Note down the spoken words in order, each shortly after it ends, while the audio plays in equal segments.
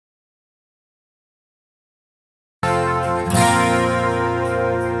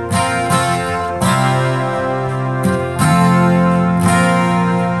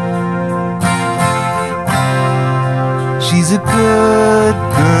She's a good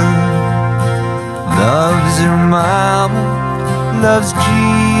girl, loves her mama, loves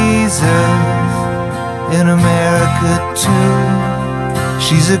Jesus, in America too.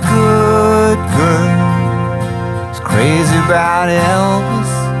 She's a good girl, is crazy about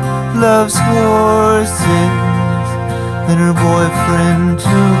Elvis, loves horses, and her boyfriend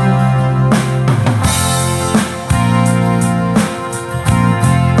too.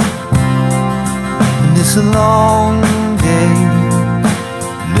 And it's a long day,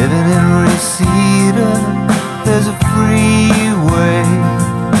 living in Reseda. There's a freeway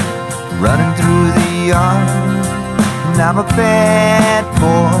running through the yard, and I'm a bad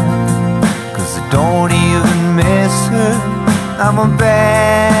boy, 'cause I don't even miss her. I'm a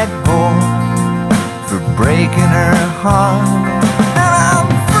bad boy for breaking her heart. And I'm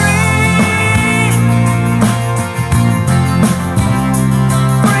free,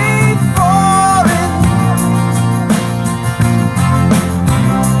 free falling.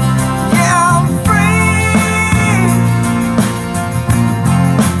 Yeah, I'm free,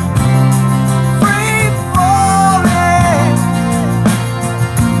 free falling.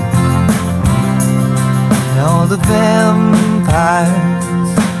 And all the vampires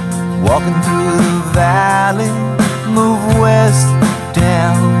walking through the valley move west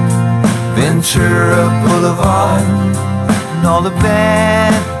down Ventura Boulevard, and all the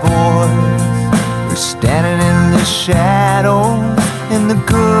bad boys are standing in the shadows, and the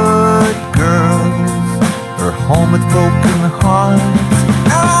good girls are home with broken hearts.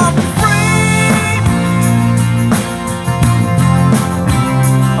 I'm free,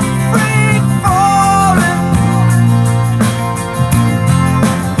 I'm free falling.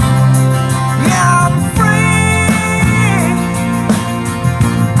 Yeah, I'm free,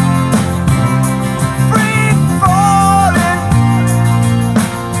 free falling.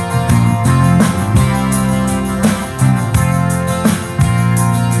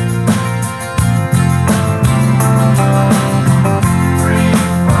 Free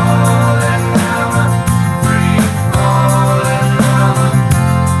falling now, free falling now.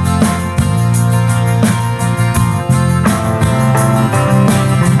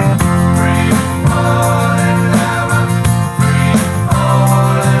 Free falling now, free falling now.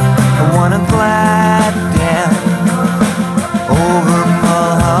 I wanna glide down over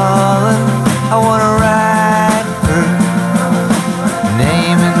Mulholland. I wanna ride her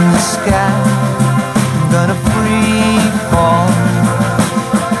name in the sky. I'm gonna free fall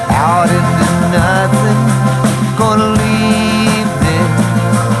out into nothing. Gonna leave this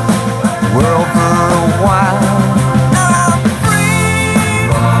world for a while. I'm free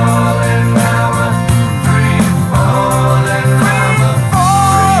falling now, free falling now,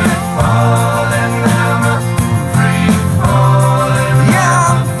 free falling now, free falling. Yeah,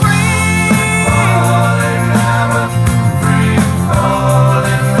 I'm free falling now, free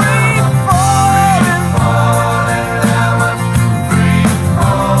falling, free falling, falling now, free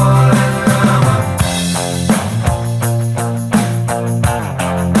falling now.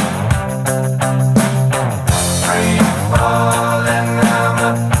 Free falling now,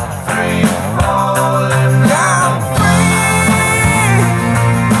 free falling now. I'm free,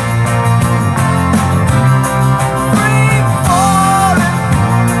 free falling.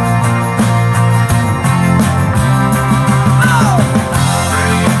 Oh.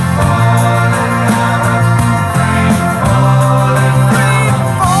 Free falling now, free falling, free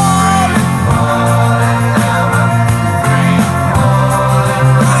falling, falling now, free falling.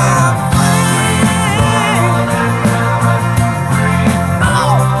 I'm free falling now, free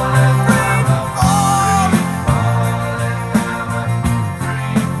falling, free falling,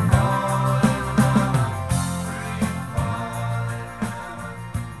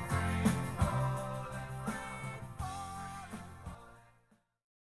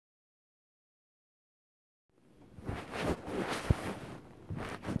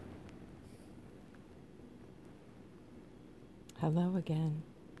 Hello again.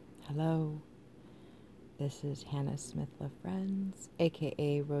 Hello. This is Hannah Smith LaFriends,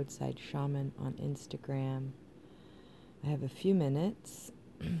 aka Roadside Shaman on Instagram. I have a few minutes.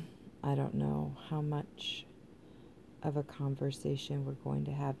 I don't know how much of a conversation we're going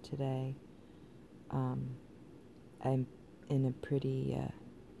to have today. I'm in a pretty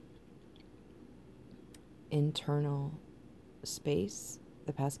internal space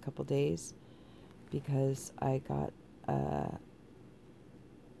the past couple days because I got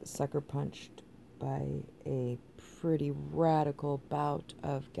sucker punched by a pretty radical bout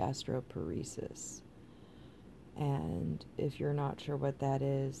of gastroparesis. And if you're not sure what that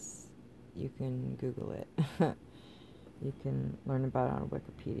is, you can Google it. You can learn about it on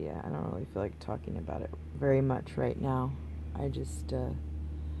Wikipedia. I don't really feel like talking about it very much right now. I just,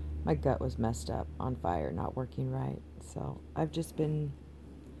 my gut was messed up, on fire, not working right. So I've just been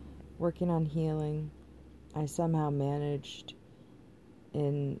working on healing. I somehow managed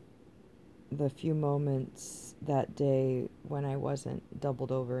in the few moments that day when I wasn't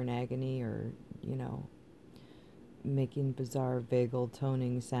doubled over in agony or, you know, making bizarre vagal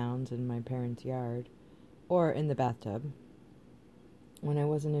toning sounds in my parents' yard or in the bathtub. When I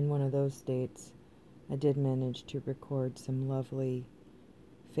wasn't in one of those states, I did manage to record some lovely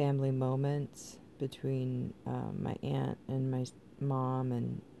family moments between my aunt and my mom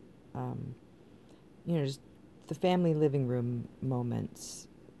and, you know, just the family living room moments,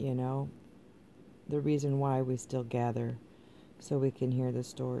 you know, the reason why we still gather so we can hear the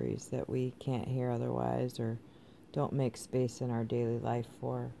stories that we can't hear otherwise or don't make space in our daily life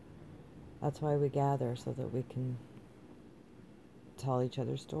for. That's why we gather, so that we can tell each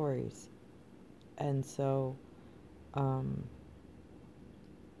other stories. And so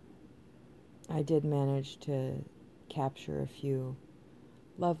I did manage to capture a few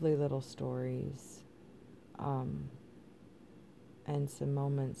lovely little stories and some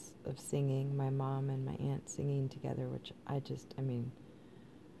moments of singing, my mom and my aunt singing together, which I mean,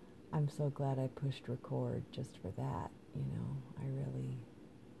 I'm so glad I pushed record just for that, you know.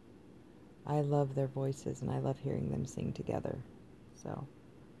 I love their voices and I love hearing them sing together. So,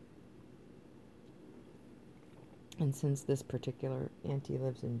 and since this particular auntie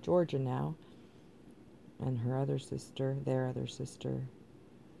lives in Georgia now, and her other sister, their other sister,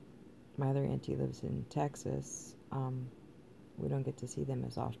 my other auntie lives in Texas, we don't get to see them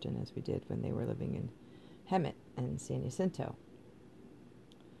as often as we did when they were living in Hemet and San Jacinto.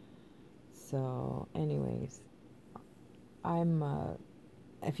 So, anyways,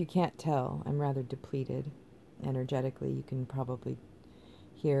 if you can't tell, I'm rather depleted energetically. You can probably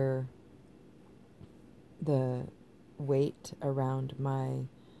hear the weight around my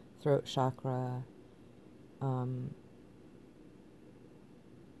throat chakra.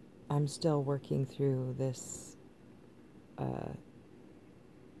 I'm still working through this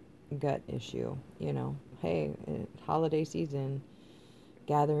gut issue, you know. Hey, holiday season,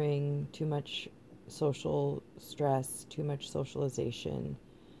 gathering, too much social stress, too much socialization,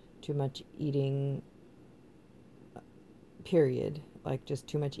 too much eating, period. Like just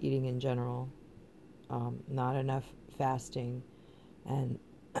too much eating in general. Not enough fasting. And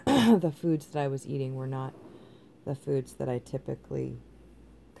the foods that I was eating were not the foods that I typically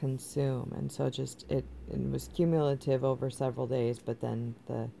consume. And so just it was cumulative over several days, but then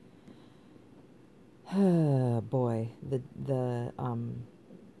the boy, the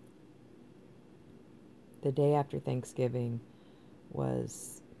day after Thanksgiving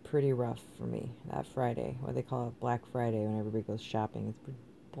was pretty rough for me. That Friday, what they call it Black Friday, when everybody goes shopping. It's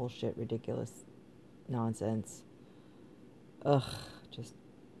bullshit, ridiculous nonsense. Ugh, just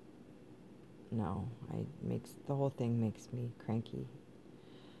no. The whole thing makes me cranky.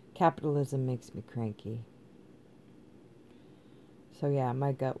 Capitalism makes me cranky. So yeah,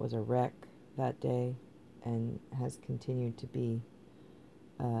 my gut was a wreck that day and has continued to be,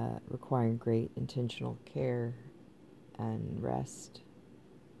 requiring great intentional care and rest,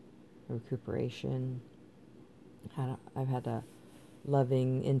 recuperation. I've had a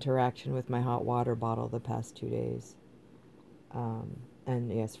loving interaction with my hot water bottle the past 2 days.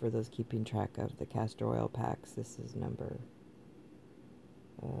 And yes, for those keeping track of the castor oil packs, this is number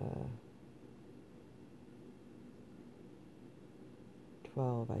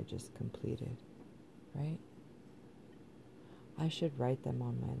 12 I just completed, right? I should write them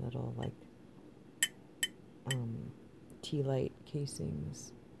on my little, like, tea light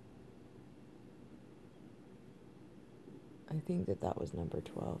casings. I think that was number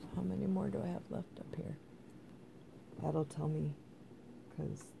 12. How many more do I have left up here? That'll tell me,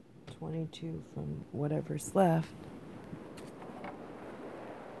 because 22 from whatever's left.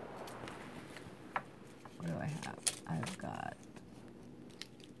 What do I have? I've got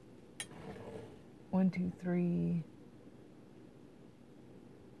 1, 2, 3.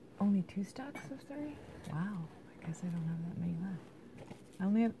 Only 2 stacks of 3? Wow. I guess I don't have that many left. I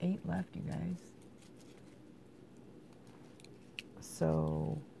only have 8 left, you guys.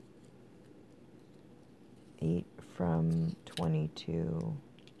 So 8 from 22.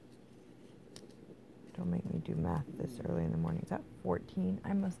 Don't make me do math this early in the morning. Is that 14?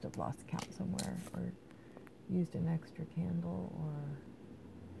 I must have lost count somewhere or used an extra candle, or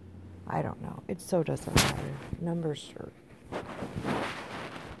I don't know. It so doesn't matter. Numbers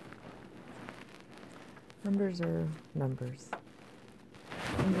are numbers.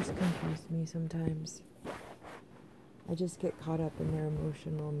 Numbers confuse me sometimes. I just get caught up in their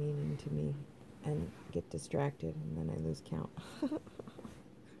emotional meaning to me. and get distracted, and then I lose count.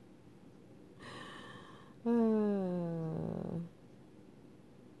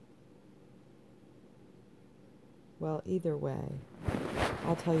 Well, either way,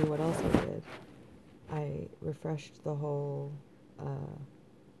 I'll tell you what else I did. I refreshed the whole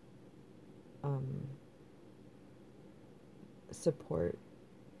support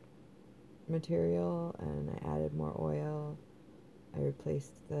material, and I added more oil. I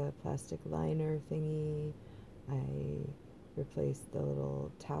replaced the plastic liner thingy. I replaced the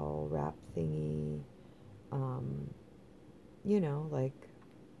little towel wrap thingy. Like,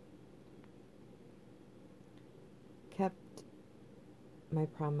 kept my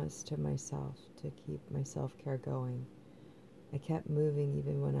promise to myself to keep my self-care going. I kept moving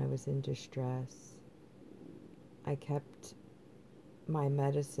even when I was in distress. I kept my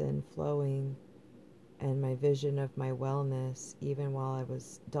medicine flowing and my vision of my wellness even while I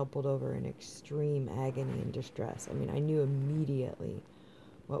was doubled over in extreme agony and distress. I mean, I knew immediately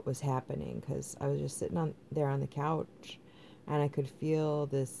what was happening because I was just sitting there on the couch, and I could feel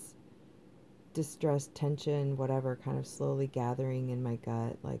this distress, tension, whatever, kind of slowly gathering in my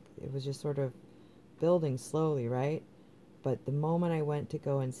gut. Like, it was just sort of building slowly, right? But the moment I went to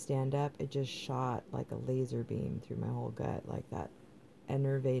go and stand up, it just shot like a laser beam through my whole gut, like that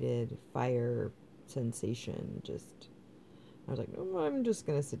enervated fire sensation. Just, I was like, oh, I'm just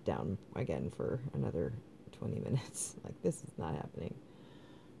going to sit down again for another 20 minutes. Like, this is not happening.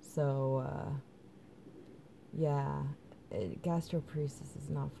 So, yeah, gastroparesis is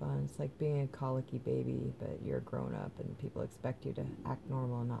not fun. It's like being a colicky baby, but you're grown up and people expect you to act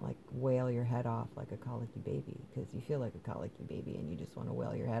normal and not like wail your head off like a colicky baby, because you feel like a colicky baby and you just want to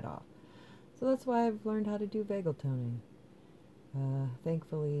wail your head off. So that's why I've learned how to do vagal toning.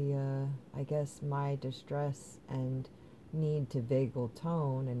 Thankfully, I guess my distress and need to vagal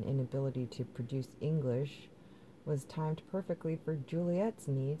tone and inability to produce English was timed perfectly for Juliet's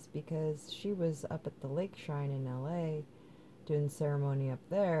needs, because she was up at the lake shrine in LA doing ceremony up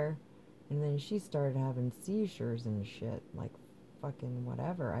there, and then she started having seizures and shit, like fucking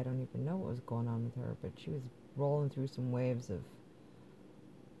whatever. I don't even know what was going on with her, but she was rolling through some waves of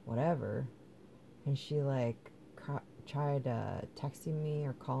whatever, and she like tried texting me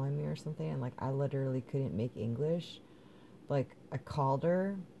or calling me or something, and like I literally couldn't make English. Like, I called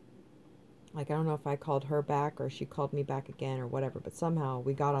her. Like, I don't know if I called her back or she called me back again or whatever, but somehow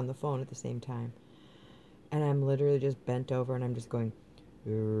we got on the phone at the same time. And I'm literally just bent over and I'm just going,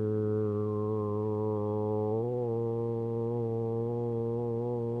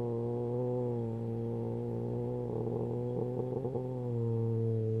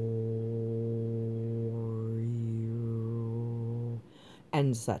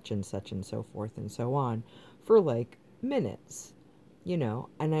 and such and such and so forth and so on for like minutes,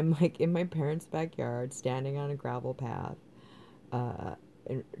 and I'm like in my parents' backyard standing on a gravel path, uh,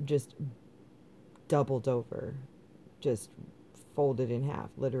 and just doubled over, just folded in half,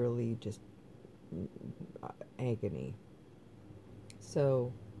 literally just agony.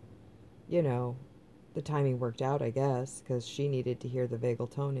 So, you know, the timing worked out, I guess, because she needed to hear the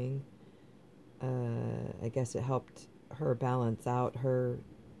vagal toning. I guess it helped her balance out her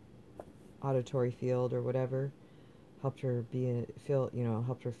auditory field or whatever. Helped her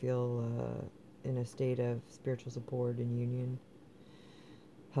helped her feel in a state of spiritual support and union.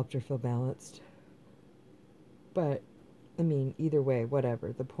 Helped her feel balanced. But, I mean, either way,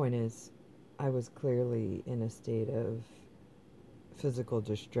 whatever. The point is, I was clearly in a state of physical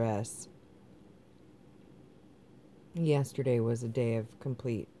distress. Yesterday was a day of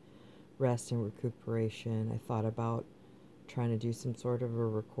complete rest and recuperation. I thought about trying to do some sort of a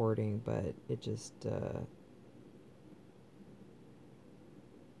recording, but it just,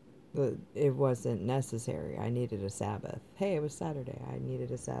 it wasn't necessary. I needed a Sabbath. Hey, it was Saturday. I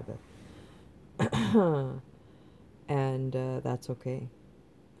needed a Sabbath. And that's okay.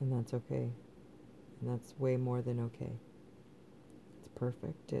 And that's okay. And that's way more than okay. It's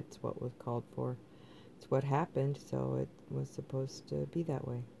perfect. It's what was called for. It's what happened, so it was supposed to be that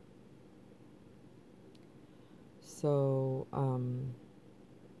way. So,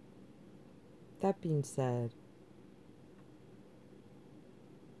 that being said,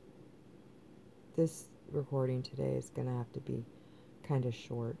 this recording today is going to have to be kind of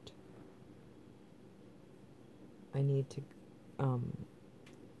short. I need to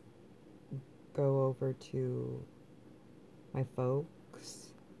go over to my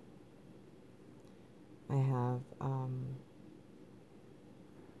folks. I have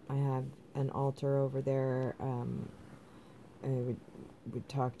an altar over there. We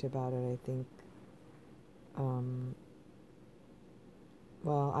talked about it, I think,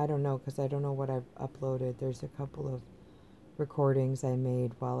 well, I don't know because I don't know what I've uploaded. There's a couple of recordings I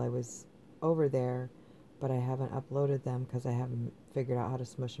made while I was over there, but I haven't uploaded them because I haven't figured out how to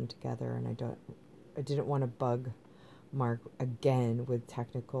smush them together, and I didn't want to bug Mark again with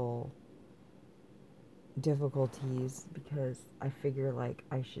technical difficulties because I figure like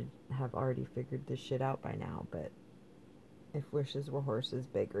I should have already figured this shit out by now, but if wishes were horses,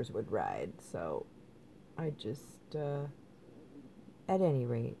 beggars would ride. So I just, at any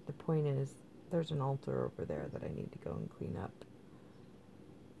rate, the point is there's an altar over there that I need to go and clean up,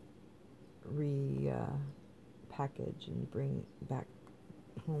 package and bring back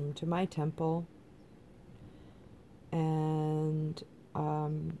home to my temple. And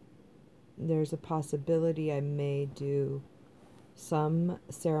there's a possibility I may do some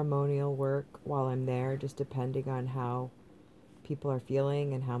ceremonial work while I'm there, just depending on how people are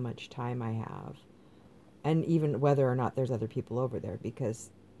feeling and how much time I have. And even whether or not there's other people over there,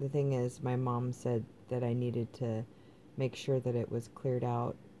 because the thing is, my mom said that I needed to make sure that it was cleared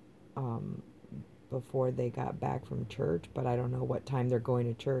out um, before they got back from church, but I don't know what time they're going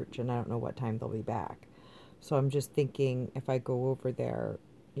to church, and I don't know what time they'll be back. So I'm just thinking if I go over there,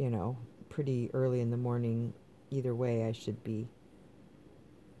 pretty early in the morning, either way, it should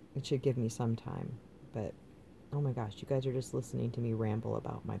give me some time. But oh my gosh, you guys are just listening to me ramble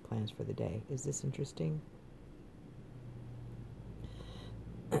about my plans for the day. Is this interesting?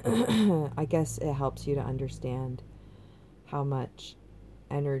 I guess it helps you to understand how much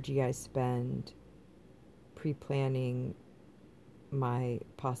energy I spend pre planning my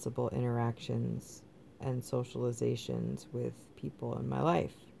possible interactions and socializations with people in my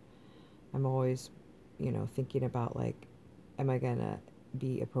life. I'm always, thinking about like, am I going to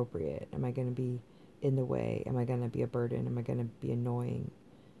be appropriate? Am I going to be in the way? Am I going to be a burden? Am I going to be annoying?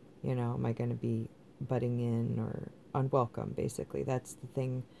 Am I going to be butting in or unwelcome? Basically, that's the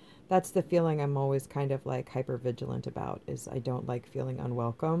thing. That's the feeling I'm always kind of like hyper vigilant about, is I don't like feeling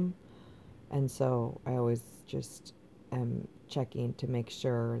unwelcome. And so I always just am checking to make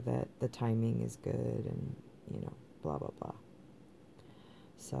sure that the timing is good and, blah, blah, blah.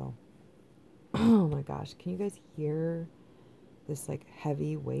 So, oh my gosh, can you guys hear this like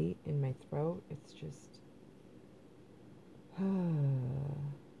heavy weight in my throat? It's just, I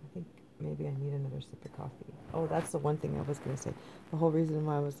think maybe I need another sip of coffee. Oh, that's the one thing I was going to say. The whole reason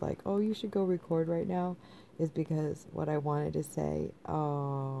why I was like, oh, you should go record right now is because what I wanted to say,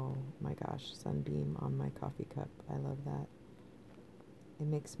 oh my gosh, sunbeam on my coffee cup. I love that. It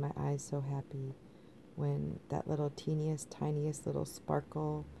makes my eyes so happy when that little teeniest, tiniest little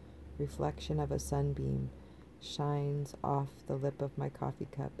sparkle reflection of a sunbeam shines off the lip of my coffee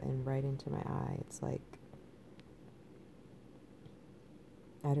cup and right into my eye. It's like,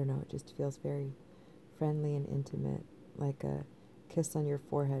 I don't know, it just feels very friendly and intimate, like a kiss on your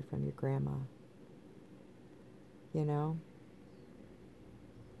forehead from your grandma. You know?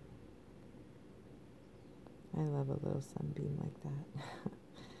 I love a little sunbeam like that.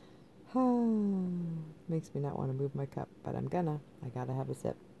 Makes me not want to move my cup, but I'm gonna. I gotta have a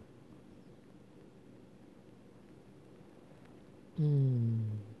sip.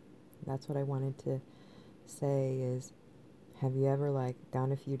 That's what I wanted to say is, have you ever like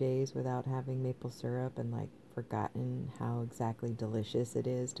gone a few days without having maple syrup and like forgotten how exactly delicious it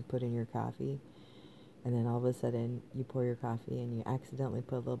is to put in your coffee? And then all of a sudden you pour your coffee and you accidentally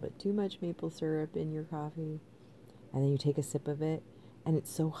put a little bit too much maple syrup in your coffee. And then you take a sip of it and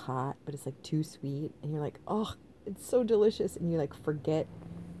it's so hot, but it's like too sweet. And you're like, oh, it's so delicious. And you like forget,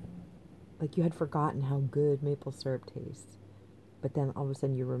 like you had forgotten how good maple syrup tastes. But then all of a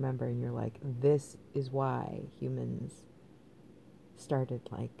sudden you remember and you're like, this is why humans started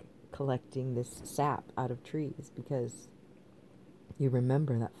like collecting this sap out of trees, because you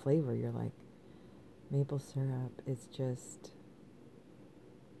remember that flavor. You're like, maple syrup is just,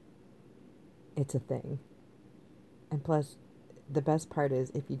 it's a thing. And plus, the best part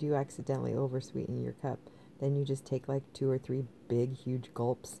is if you do accidentally oversweeten your cup, then you just take like 2 or 3 big, huge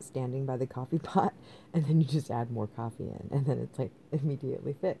gulps standing by the coffee pot, and then you just add more coffee in, and then it's like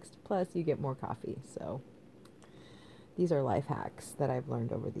immediately fixed. Plus, you get more coffee. So, these are life hacks that I've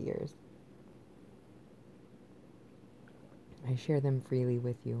learned over the years. I share them freely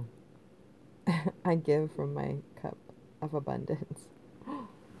with you. I give from my cup of abundance.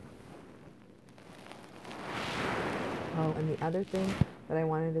 Oh, and the other thing that I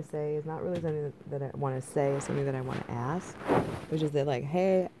wanted to say is not really something that I want to say, it's something that I want to ask, which is that, like,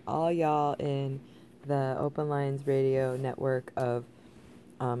 hey, all y'all in the Open Lines Radio network of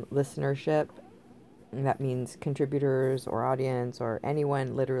listenership, and that means contributors or audience or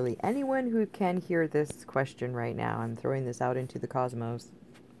anyone, literally anyone who can hear this question right now. I'm throwing this out into the cosmos.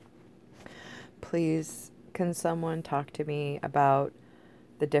 please, can someone talk to me about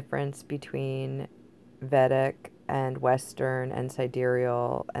the difference between Vedic and Western and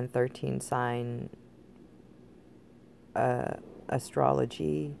sidereal and 13 sign uh,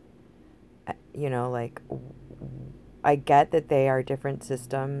 astrology? You know, like, I get that they are different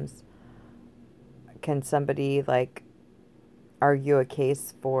systems. Can somebody, like, argue a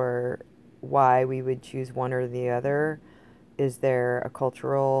case for why we would choose one or the other? Is there a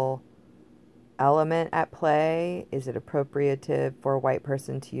cultural element at play? Is it appropriative for a white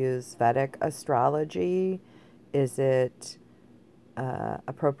person to use Vedic astrology? Is it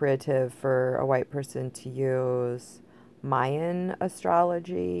appropriative for a white person to use Mayan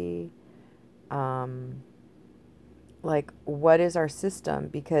astrology? Um, like, what is our system?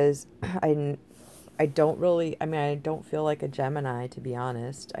 Because I don't really, I mean, I don't feel like a Gemini, to be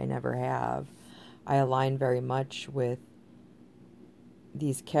honest. I never have. I align very much with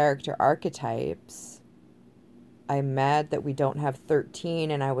these character archetypes. I'm mad that we don't have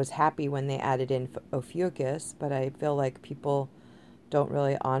 13, and I was happy when they added in Ophiuchus, but I feel like people don't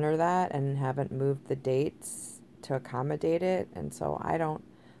really honor that and haven't moved the dates to accommodate it. And so I don't,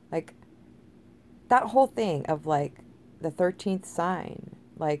 like, that whole thing of, like, the 13th sign.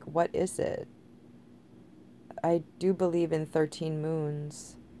 Like, what is it? I do believe in 13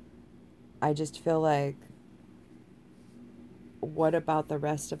 moons. I just feel like, what about the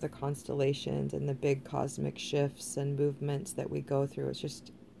rest of the constellations and the big cosmic shifts and movements that we go through? It's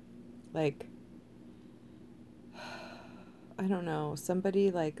just like, I don't know. Somebody,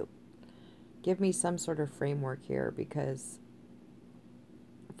 like, give me some sort of framework here, because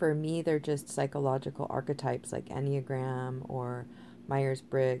for me, they're just psychological archetypes like Enneagram or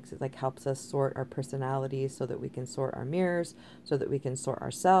Myers-Briggs. It, like, helps us sort our personalities so that we can sort our mirrors, so that we can sort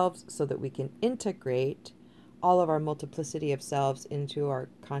ourselves, so that we can integrate all of our multiplicity of selves into our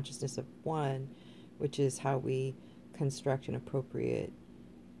consciousness of one, which is how we construct an appropriate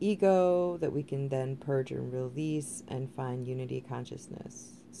ego that we can then purge and release and find unity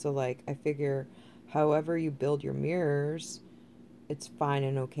consciousness. So, like, I figure however you build your mirrors, it's fine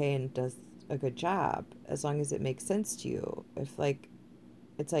and okay and does a good job as long as it makes sense to you. If, like,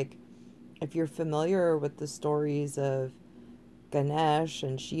 it's like, if you're familiar with the stories of Ganesh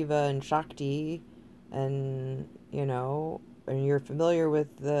and Shiva and Shakti, and, you know, and you're familiar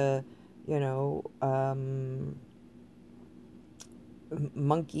with the, you know,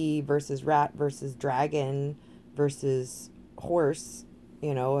 monkey versus rat versus dragon versus horse,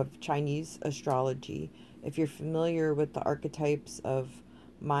 you know, of Chinese astrology. If you're familiar with the archetypes of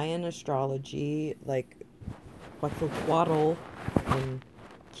Mayan astrology, like Quetzalcoatl and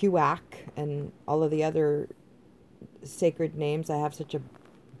Cuac and all of the other sacred names I have such a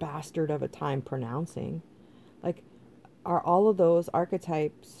bastard of a time pronouncing, like, are all of those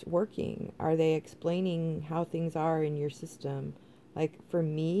archetypes working? Are they explaining how things are in your system? Like, for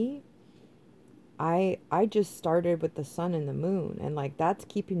me, I just started with the sun and the moon, and, like, that's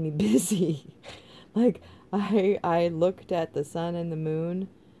keeping me busy. Like, I looked at the sun and the moon,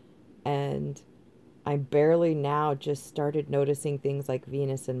 and I barely now just started noticing things like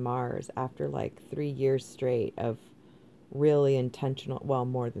Venus and Mars after, like, 3 years straight of really intentional, well,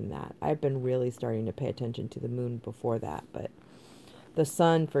 more than that. I've been really starting to pay attention to the moon before that, but the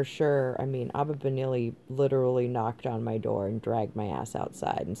sun for sure. I mean, Abba Benili literally knocked on my door and dragged my ass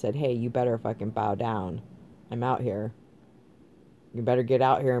outside and said, "Hey, you better fucking bow down. I'm out here. You better get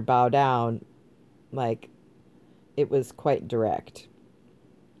out here and bow down." Like, it was quite direct.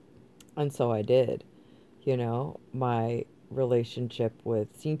 And so I did. You know, my relationship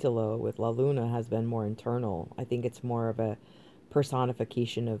with Cintalo, with La Luna, has been more internal. I think it's more of a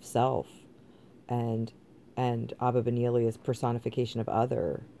personification of self, and Abba Benili is personification of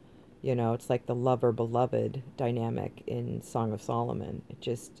other. You know, it's like the lover beloved dynamic in Song of Solomon.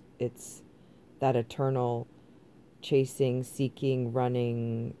 It's that eternal chasing, seeking,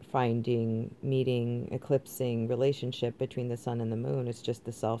 running, finding, meeting, eclipsing relationship between the sun and the moon. It's just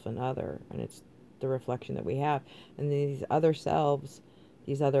the self and other, and it's the reflection that we have. And these other selves,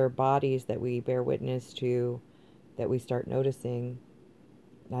 these other bodies that we bear witness to, that we start noticing,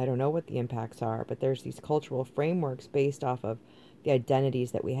 I don't know what the impacts are, but there's these cultural frameworks based off of the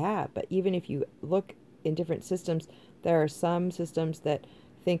identities that we have. But even if you look in different systems, there are some systems that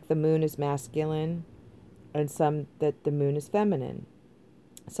think the moon is masculine and some that the moon is feminine.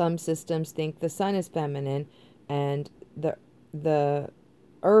 Some systems think the sun is feminine and the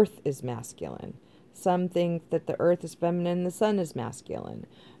earth is masculine. Some think that the earth is feminine and the sun is masculine.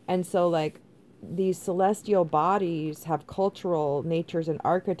 And so, like, these celestial bodies have cultural natures and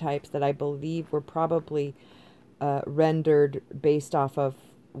archetypes that I believe were probably rendered based off of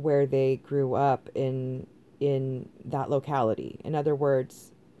where they grew up in that locality. In other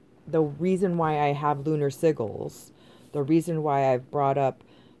words, the reason why I have lunar sigils, the reason why I've brought up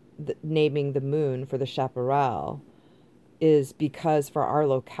naming the moon for the chaparral, is because for our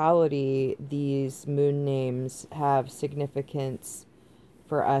locality, these moon names have significance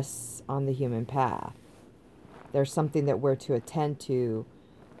for us on the human path. There's something that we're to attend to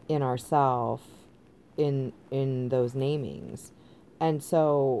in ourself in those namings. And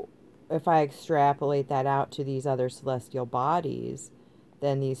so if I extrapolate that out to these other celestial bodies,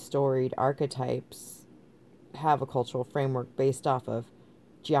 then these storied archetypes have a cultural framework based off of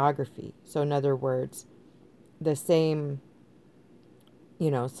geography. So in other words, the same,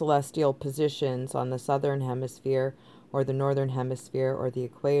 celestial positions on the southern hemisphere or the northern hemisphere or the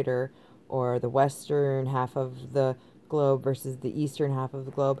equator or the western half of the globe versus the eastern half of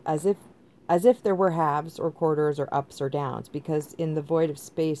the globe, as if there were halves or quarters or ups or downs, because in the void of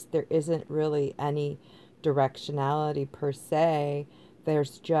space there isn't really any directionality per se.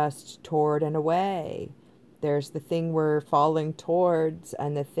 There's just toward and away. There's the thing we're falling towards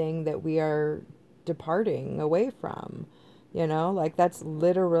and the thing that we are departing away from. Like that's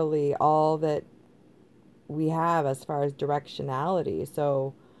literally all that we have as far as directionality.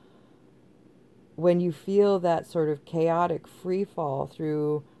 So when you feel that sort of chaotic free fall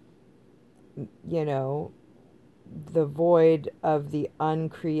through, the void of the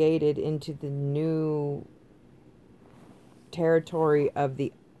uncreated into the new territory of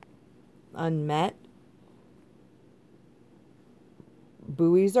the unmet,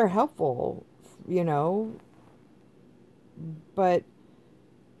 buoys are helpful, but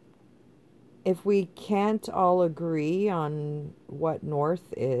if we can't all agree on what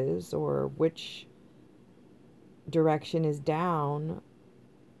north is or which direction is down,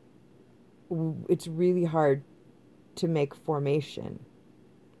 it's really hard to make formation.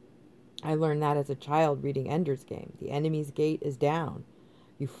 I learned that as a child reading Ender's Game. The enemy's gate is down.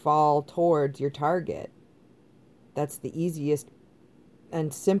 You fall towards your target. That's the easiest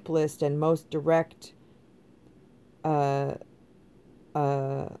and simplest and most direct attentional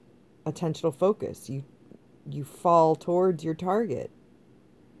focus. You fall towards your target.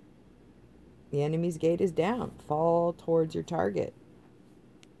 The enemy's gate is down. Fall towards your target.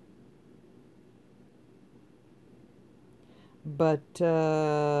 But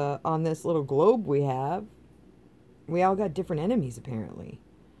on this little globe we all got different enemies apparently.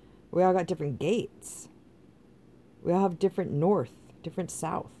 We all got different gates. We all have different north, different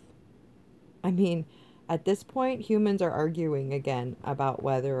south. I mean, at this point, humans are arguing again about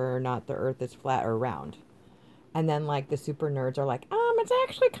whether or not the earth is flat or round. And then, like, the super nerds are like, it's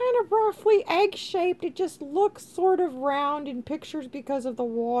actually kind of roughly egg-shaped. It just looks sort of round in pictures because of the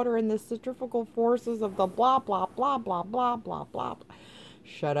water and the centrifugal forces of the blah, blah, blah, blah, blah, blah, blah.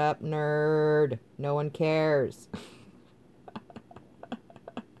 Shut up, nerd. No one cares.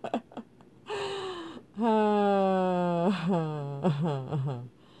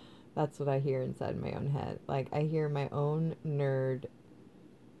 That's what I hear inside my own head. Like, I hear my own nerd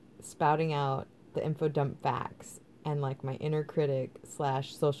spouting out the info dump facts, and like my inner critic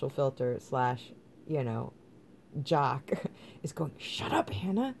slash social filter slash, jock is going, shut up,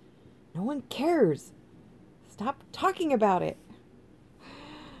 Hannah. No one cares. Stop talking about it.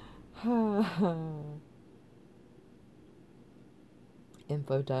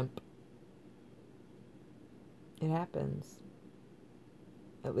 Info dump. It happens.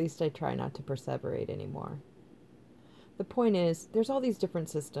 At least I try not to perseverate anymore. The point is, there's all these different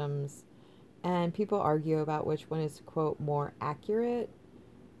systems, and people argue about which one is, quote, more accurate.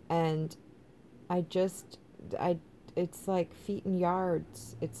 And it's like feet and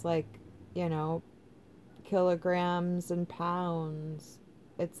yards. It's like, kilograms and pounds.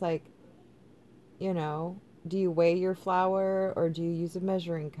 It's like, do you weigh your flour or do you use a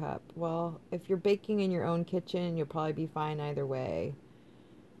measuring cup? Well, if you're baking in your own kitchen, you'll probably be fine either way.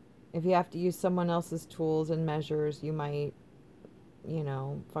 If you have to use someone else's tools and measures, you might,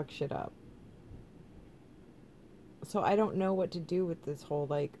 fuck shit up. So I don't know what to do with this whole,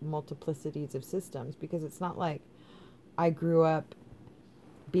 like, multiplicities of systems, because it's not like I grew up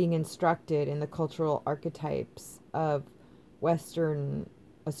being instructed in the cultural archetypes of Western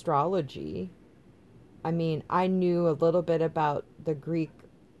astrology. I mean, I knew a little bit about the Greek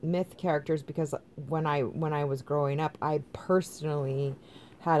myth characters because when I was growing up, I personally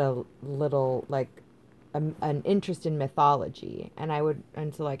had a little, like, an interest in mythology, and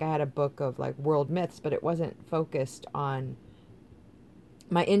so like I had a book of like world myths, but it wasn't focused on,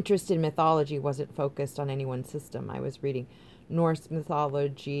 my interest in mythology wasn't focused on any one system. I was reading Norse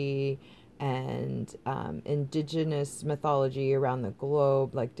mythology and indigenous mythology around the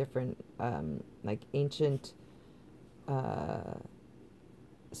globe, like different, like ancient, uh,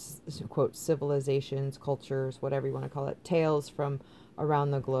 quote, civilizations, cultures, whatever you want to call it, tales from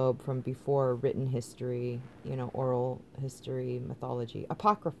around the globe from before written history, oral history, mythology,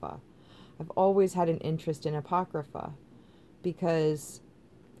 apocrypha. I've always had an interest in apocrypha because,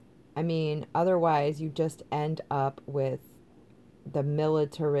 I mean, otherwise you just end up with the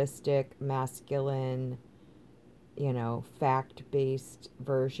militaristic, masculine, fact-based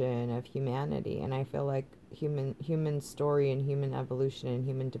version of humanity. And I feel like human story and human evolution and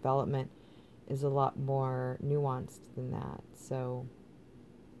human development is a lot more nuanced than that. So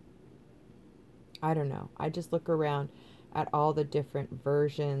I don't know. I just look around at all the different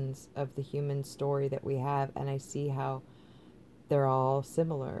versions of the human story that we have, and I see how they're all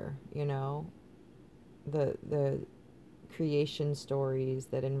similar, the creation stories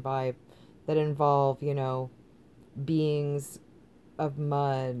that involve, beings of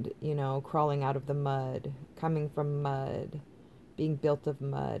mud, crawling out of the mud, coming from mud, being built of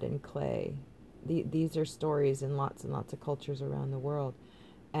mud and clay. These are stories in lots and lots of cultures around the world.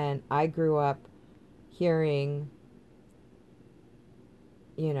 And I grew up hearing,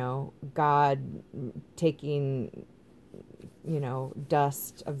 God taking,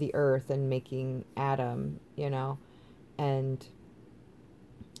 dust of the earth and making Adam, and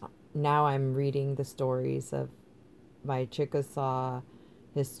now I'm reading the stories of my Chickasaw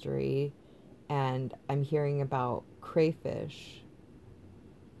history, and I'm hearing about crayfish,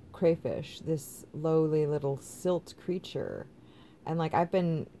 this lowly little silt creature. And like I've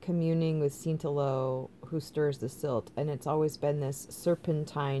been communing with Cintalo, who stirs the silt, and it's always been this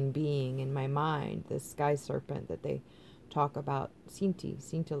serpentine being in my mind, this sky serpent that they talk about,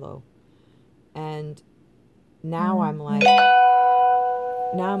 Cintalo. And now I'm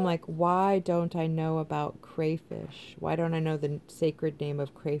like, why don't I know about crayfish? Why don't I know the sacred name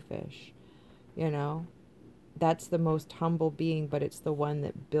of crayfish? You know, that's the most humble being, but it's the one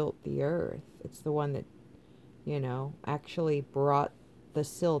that built the earth. It's the one that, actually brought the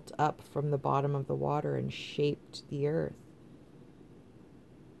silt up from the bottom of the water and shaped the earth.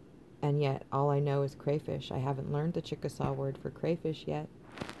 And yet, all I know is crayfish. I haven't learned the Chickasaw word for crayfish yet.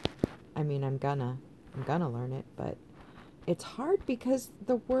 I mean, I'm gonna learn it, but it's hard because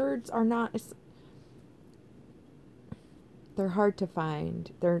the words are not. They're hard to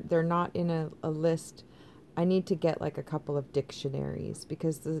find. They're not in a list. I need to get like a couple of dictionaries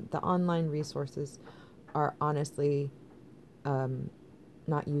because the online resources are honestly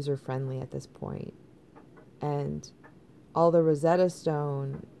not user friendly at this point. And all the Rosetta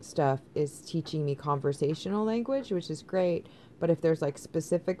Stone stuff is teaching me conversational language, which is great. But if there's like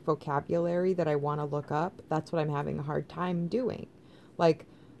specific vocabulary that I want to look up, that's what I'm having a hard time doing. Like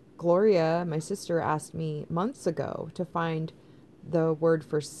Gloria, my sister, asked me months ago to find the word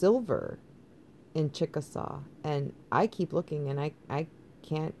for silver in Chickasaw. And I keep looking and I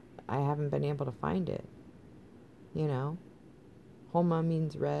can't, I haven't been able to find it. Homa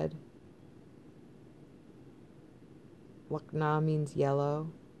means red. Lakna means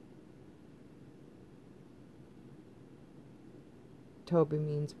yellow. Toby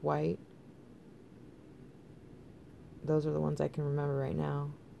means white. Those are the ones I can remember right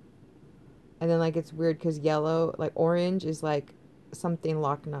now. And then like it's weird because yellow, like orange is like something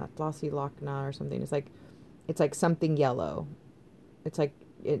Lakna, Tlasi Lakna or something. It's like something yellow. It's like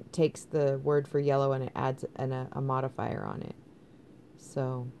it takes the word for yellow and it adds a modifier on it.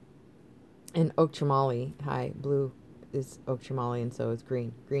 So, in Okchumali, hi, blue is Okchumali and so is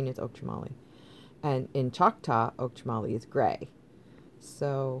green. Green is Okchumali. And in Choctaw, Okchumali is gray.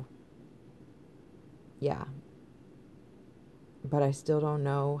 So, yeah. But I still don't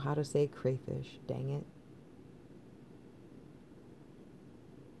know how to say crayfish. Dang it.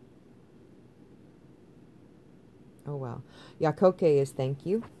 Oh well. Yakoke is thank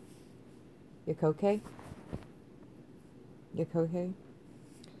you. Yakoke? Yakoke?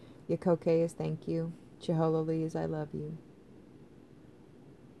 Yakoke is thank you. Chihololi is I love you.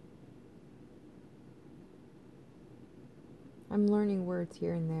 I'm learning words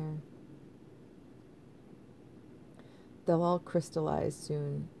here and there. They'll all crystallize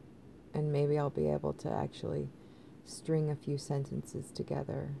soon, and maybe I'll be able to actually string a few sentences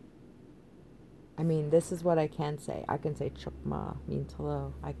together. I mean, this is what I can say. I can say Chukma means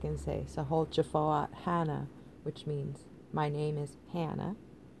hello. I can say Sahol Chafoat Hannah, which means my name is Hannah.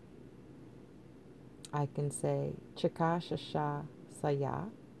 I can say Chikashasha Saya,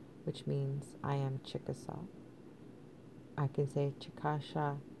 which means I am Chickasaw. I can say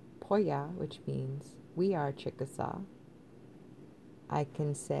Chikasha Poya, which means we are Chickasaw. I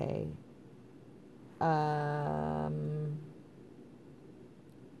can say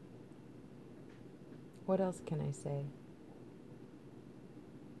What else can I say?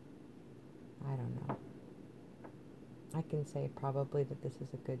 I don't know. I can say probably that this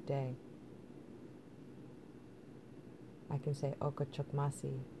is a good day. I can say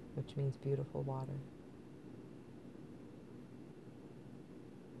Okachukmasi, which means beautiful water.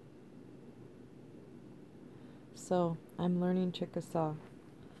 So, I'm learning Chickasaw.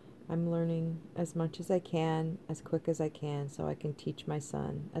 I'm learning as much as I can, as quick as I can, so I can teach my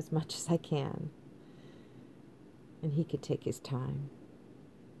son as much as I can. And he could take his time.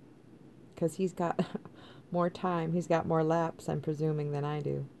 Because he's got more time. He's got more laps, I'm presuming, than I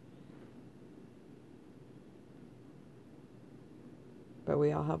do. But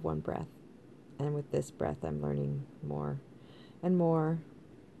we all have one breath. And with this breath, I'm learning more and more.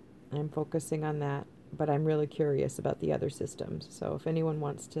 I'm focusing on that. But I'm really curious about the other systems. So if anyone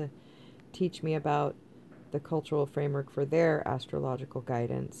wants to teach me about the cultural framework for their astrological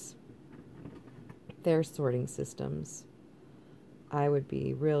guidance, their sorting systems, I would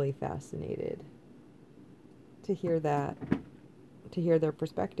be really fascinated to hear that, to hear their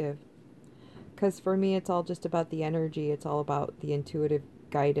perspective. Because for me, it's all just about the energy. It's all about the intuitive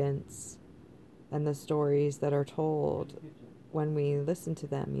guidance and the stories that are told when we listen to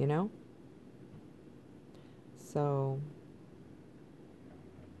them, you know? So,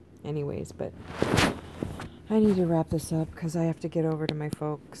 anyways, but I need to wrap this up because I have to get over to my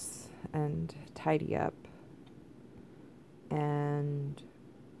folks and tidy up. And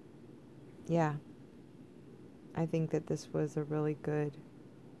yeah, I think that this was a really good,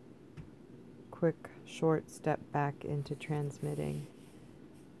 quick, short step back into transmitting.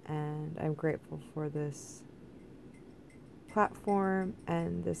 And I'm grateful for this platform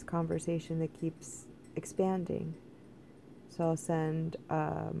and this conversation that keeps expanding. So I'll send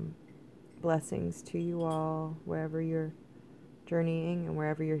blessings to you all wherever you're journeying and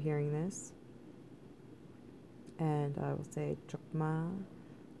wherever you're hearing this. And I will say Chokma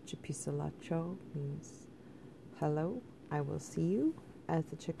Chipisalacho means hello. I will see you, as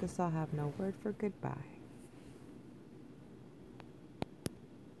the Chickasaw have no word for goodbye.